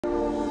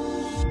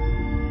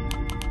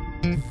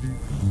The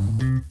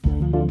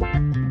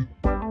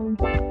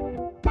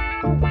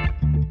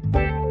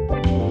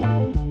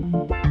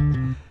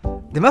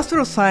Master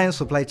of Science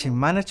Supply Chain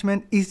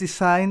Management is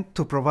designed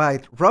to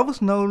provide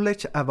robust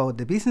knowledge about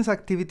the business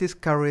activities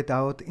carried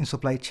out in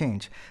supply chain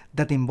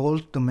that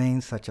involve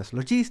domains such as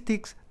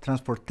logistics,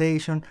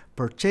 transportation,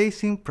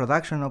 purchasing,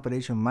 production and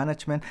operation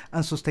management,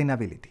 and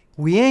sustainability.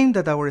 We aim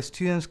that our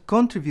students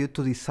contribute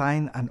to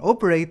design and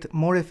operate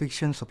more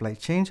efficient supply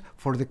chains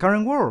for the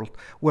current world,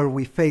 where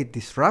we face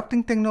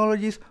disrupting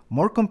technologies,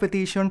 more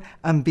competition,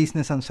 and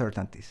business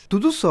uncertainties. To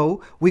do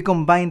so, we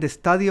combine the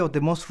study of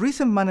the most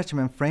recent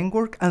management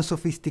framework and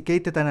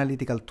sophisticated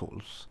analytical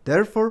tools.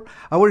 Therefore,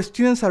 our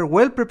students are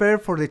well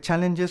prepared for the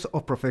challenges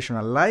of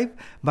professional life,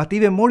 but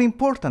even more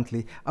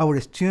importantly, our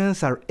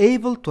students are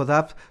able to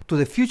adapt to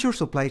the future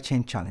supply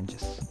chain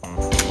challenges.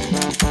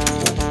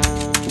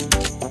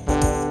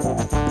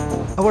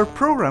 Our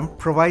program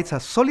provides a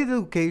solid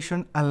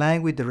education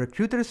aligned with the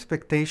recruiter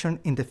expectation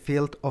in the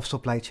field of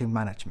supply chain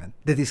management.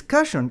 The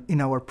discussion in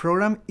our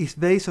program is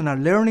based on a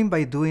learning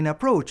by doing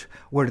approach,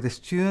 where the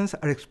students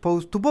are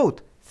exposed to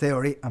both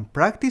theory and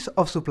practice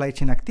of supply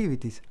chain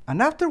activities,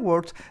 and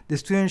afterwards the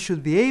students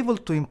should be able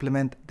to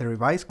implement the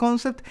revised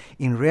concept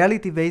in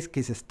reality-based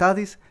case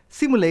studies,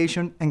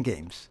 simulation, and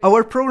games.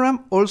 Our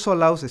program also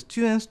allows the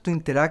students to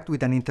interact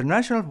with an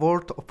international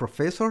board of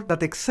professors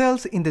that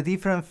excels in the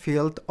different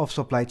fields of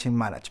supply chain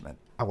management.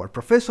 Our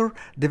professors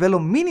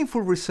develop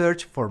meaningful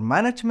research for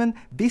management,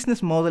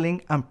 business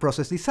modeling, and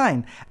process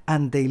design,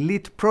 and they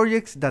lead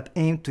projects that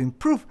aim to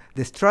improve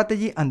the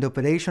strategy and the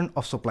operation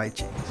of supply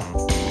chains.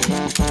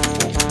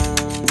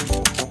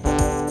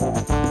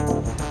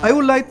 I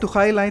would like to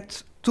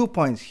highlight 2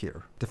 points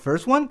here. The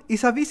first one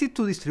is a visit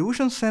to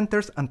distribution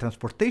centers and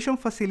transportation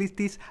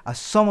facilities at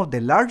some of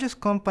the largest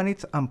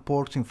companies and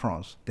ports in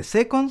France. The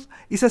second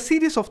is a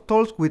series of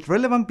talks with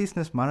relevant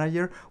business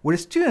managers where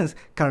students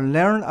can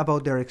learn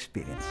about their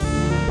experience.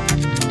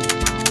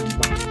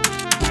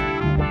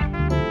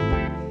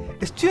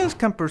 Students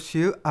can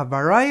pursue a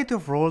variety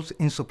of roles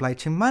in supply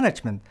chain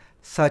management,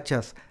 such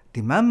as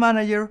demand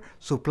manager,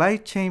 supply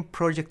chain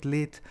project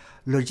lead,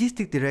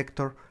 logistic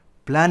director,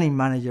 planning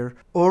manager,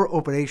 or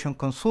operation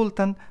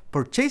consultant,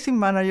 purchasing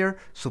manager,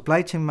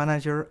 supply chain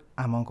manager,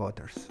 among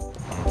others.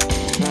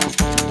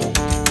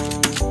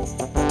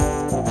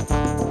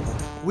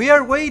 We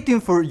are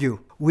waiting for you.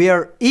 We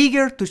are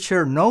eager to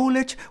share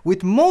knowledge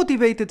with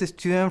motivated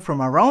students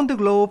from around the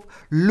globe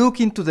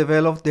looking to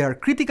develop their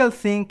critical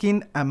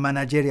thinking and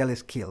managerial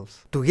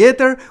skills.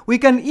 Together, we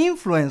can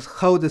influence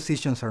how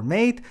decisions are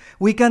made,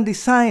 we can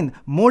design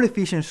more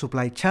efficient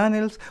supply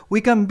channels, we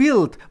can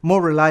build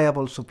more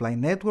reliable supply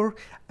network,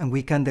 and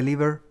we can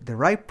deliver the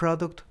right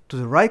product to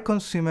the right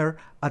consumer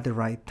at the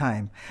right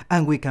time,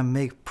 and we can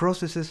make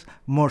processes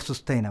more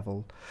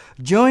sustainable.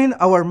 Join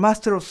our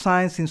Master of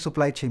Science in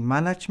Supply Chain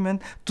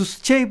Management to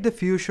shape the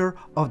future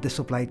of the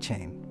supply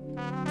chain.